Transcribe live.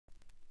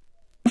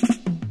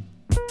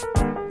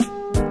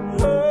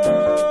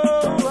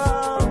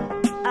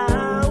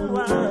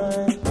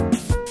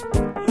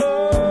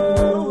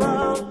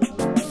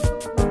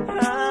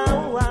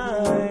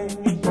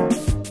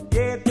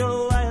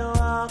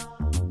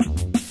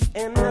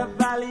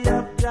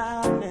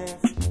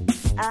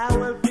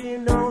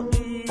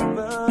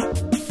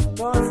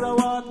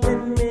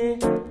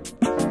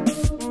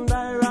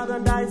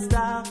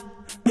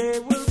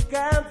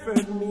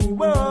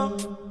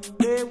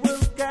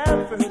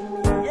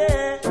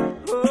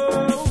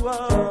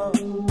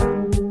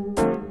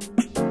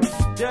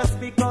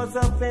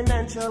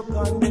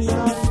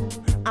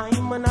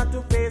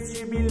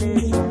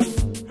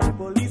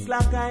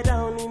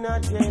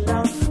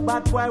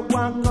why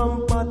one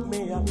comfort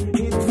me.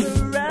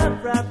 It's a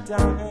rough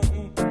time.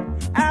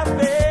 I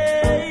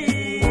face,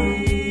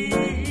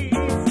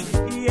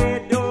 yeah,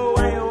 though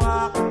I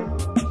walk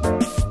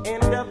in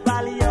the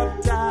valley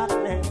of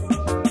darkness,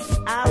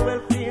 I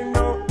will fear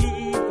no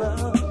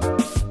evil,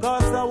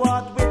 'cause I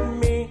walk with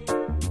me.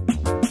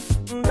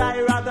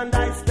 Thy rod and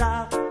thy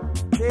staff,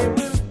 they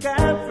will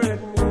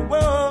comfort me.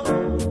 Whoa,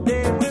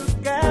 they will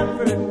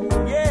comfort me,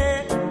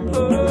 yeah. Oh,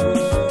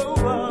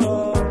 oh.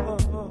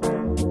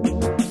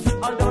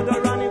 Although the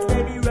running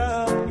may be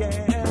rough,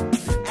 yeah,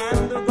 and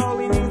the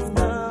going is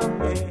tough,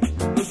 yeah.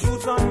 No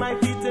shoes on my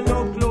feet and no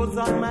clothes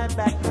on my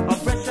back.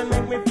 Oppression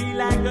make me feel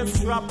like a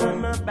strap on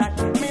my back.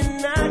 Me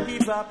not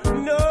give up,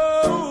 no.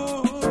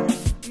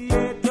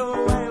 Yeah,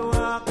 though I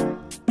walk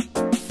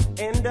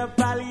in the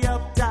valley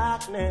of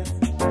darkness,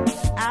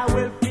 I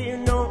will fear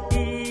no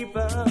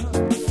evil,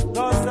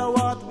 'cause thou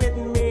art with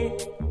me.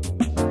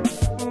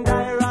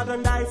 Thy rod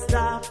and thy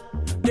staff,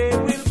 they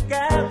will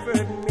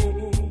comfort me.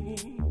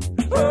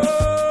 Oh,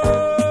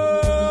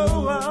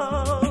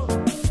 oh,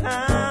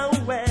 how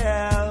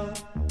well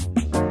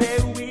they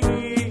will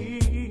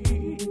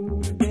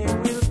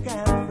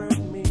comfort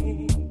me.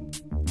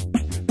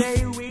 They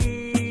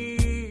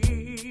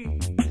will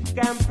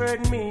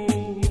comfort me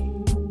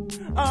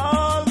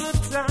all the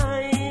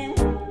time.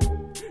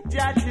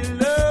 That you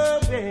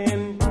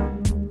loving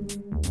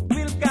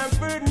will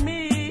comfort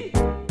me.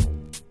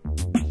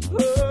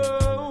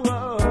 Oh,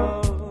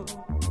 oh.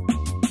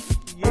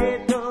 Yeah,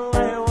 though I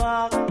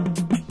walk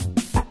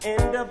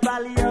in the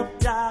valley of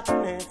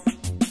darkness,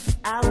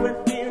 I will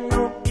fear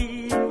no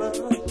evil,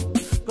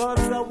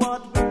 'cause thou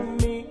art with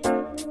me.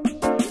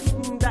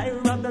 Thy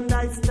rod and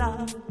thy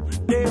staff,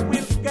 they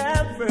will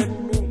comfort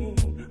me.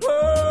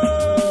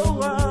 Oh,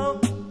 oh,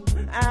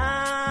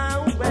 how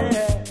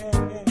well.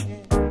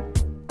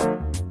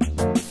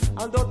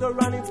 Although the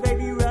runnings may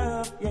be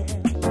rough, yeah,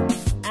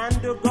 and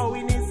the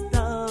going is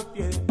tough,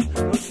 yeah.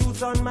 No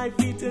shoes on my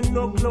feet and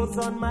no clothes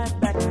on my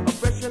back.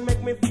 Oppression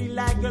make me feel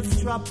like a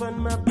strap on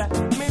my back.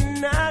 Me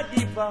not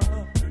give up,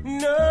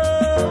 no,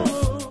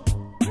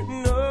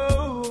 no.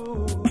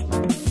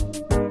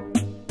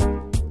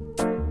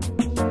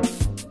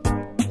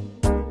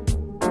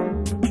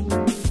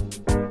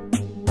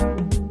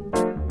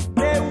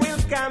 They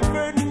will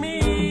comfort me.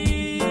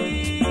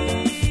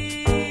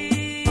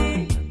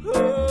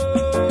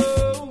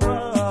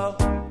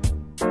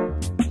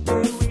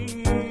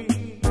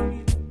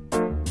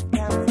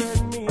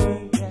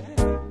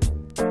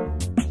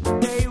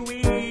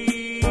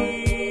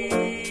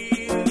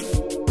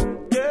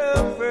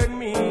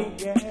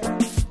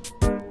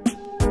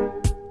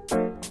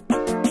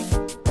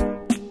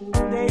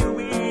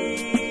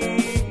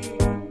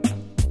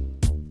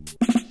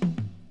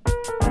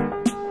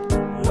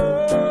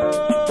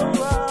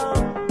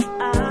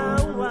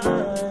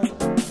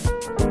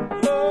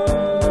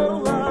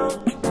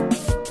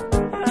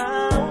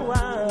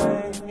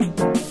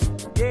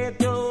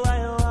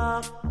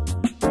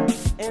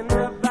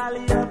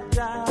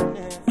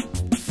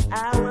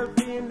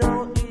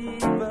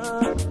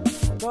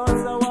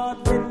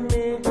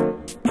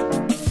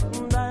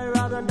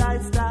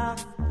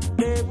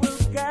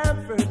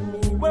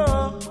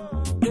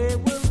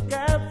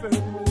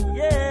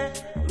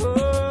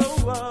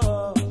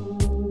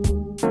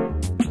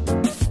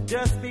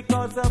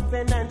 Because of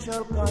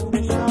financial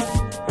condition,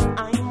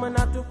 I'm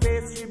not to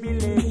face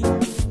tribulation.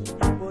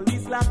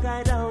 Police lock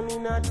I down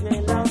in a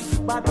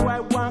jailhouse, but why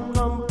one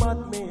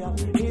comfort me?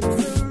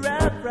 It's a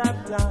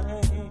rough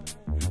time.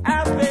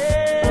 I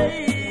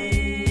face,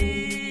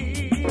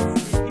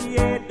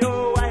 yeah,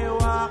 though I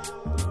walk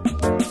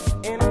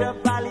in the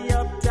valley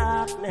of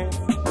darkness,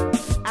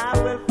 I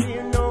will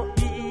fear no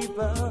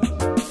evil,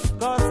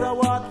 'cause thou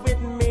art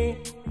with me.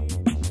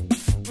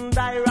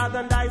 Thy rod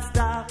and thy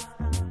staff,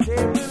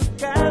 they will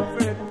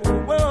comfort me.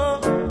 Whoa,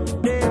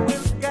 they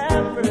will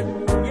comfort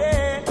me,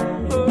 yeah.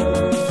 Oh,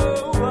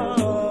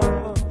 oh.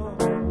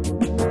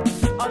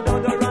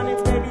 Although the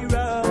running may be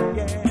rough,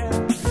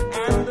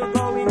 yeah, and the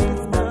going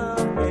is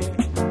tough, yeah.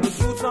 No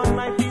shoes on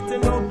my feet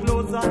and no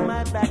clothes on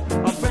my back.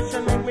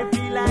 Oppression make me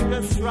feel like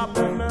a strap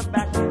on my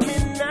back. Me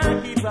not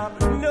give up,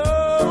 no.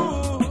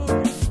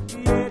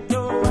 Yeah,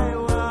 though I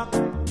walk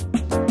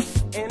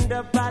in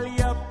the valley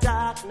of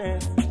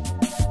darkness,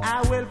 I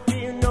will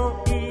fear no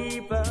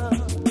evil,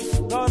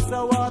 'cause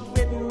thou art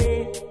with me.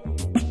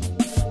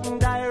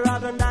 Thy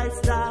rod and thy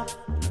staff,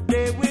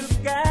 they will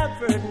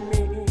comfort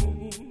me.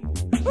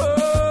 Oh,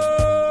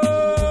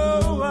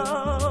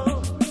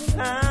 oh,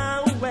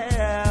 how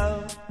well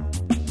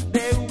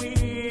they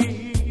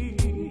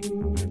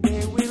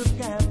will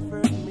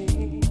comfort me.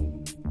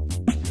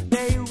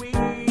 They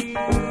will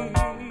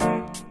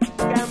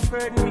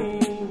comfort me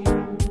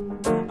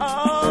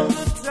all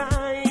the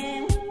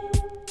time.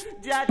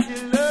 That you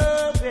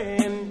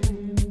loving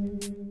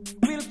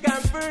will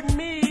comfort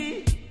me.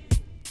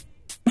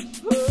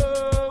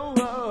 Oh,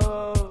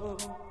 oh.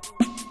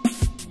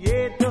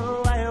 Yeah,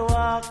 though I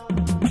walk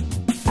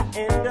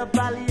in the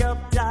valley of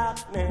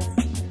darkness,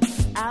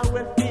 I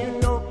will fear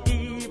no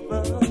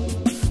evil,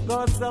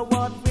 'cause thou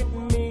art with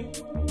me.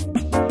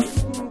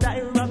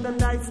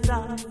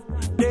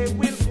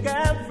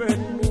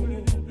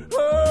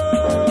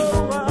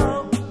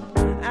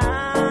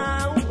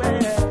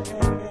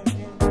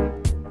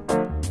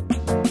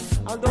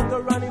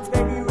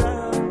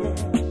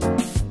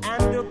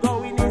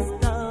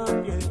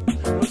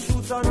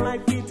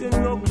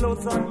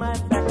 clothes on my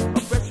back.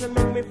 Oppression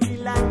make me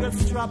feel like a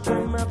strap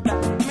on my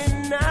back.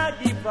 Me nah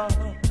give up,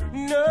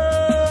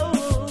 no.